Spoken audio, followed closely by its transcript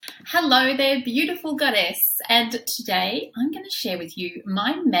Hello there, beautiful goddess. And today I'm going to share with you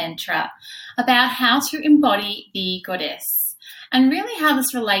my mantra about how to embody the goddess and really how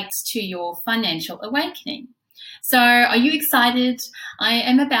this relates to your financial awakening. So, are you excited? I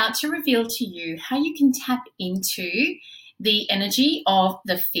am about to reveal to you how you can tap into the energy of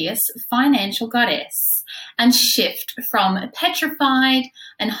the fierce financial goddess and shift from petrified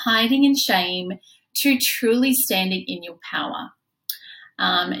and hiding in shame to truly standing in your power.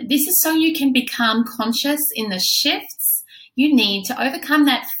 This is so you can become conscious in the shifts you need to overcome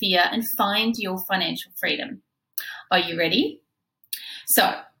that fear and find your financial freedom. Are you ready?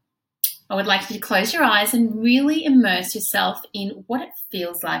 So, I would like you to close your eyes and really immerse yourself in what it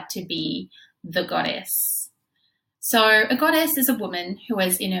feels like to be the goddess. So, a goddess is a woman who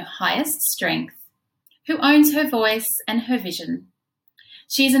is in her highest strength, who owns her voice and her vision.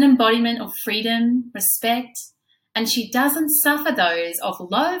 She is an embodiment of freedom, respect, and she doesn't suffer those of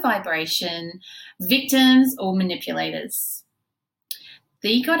low vibration, victims, or manipulators.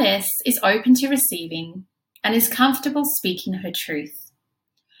 The goddess is open to receiving and is comfortable speaking her truth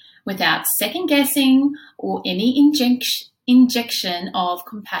without second guessing or any injection of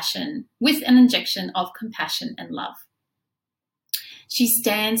compassion, with an injection of compassion and love. She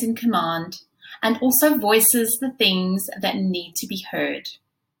stands in command and also voices the things that need to be heard.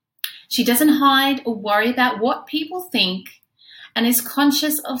 She doesn't hide or worry about what people think and is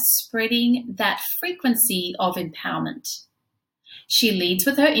conscious of spreading that frequency of empowerment. She leads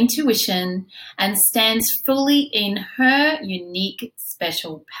with her intuition and stands fully in her unique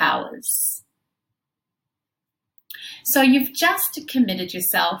special powers. So you've just committed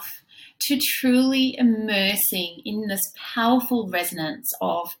yourself to truly immersing in this powerful resonance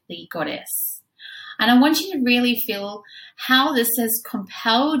of the goddess. And I want you to really feel how this has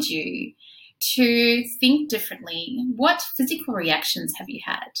compelled you to think differently. What physical reactions have you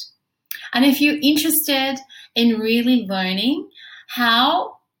had? And if you're interested in really learning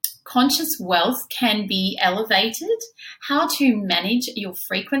how conscious wealth can be elevated, how to manage your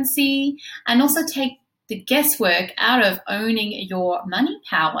frequency, and also take the guesswork out of owning your money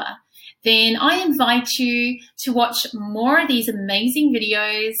power, then I invite you to watch more of these amazing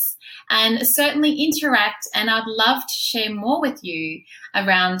videos and certainly interact, and I'd love to share more with you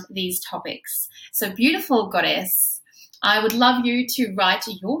around these topics. So beautiful goddess, I would love you to write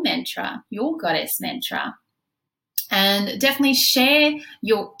your mantra, your goddess mantra, and definitely share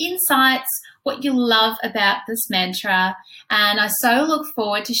your insights, what you love about this mantra, and I so look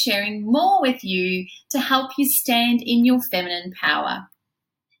forward to sharing more with you to help you stand in your feminine power.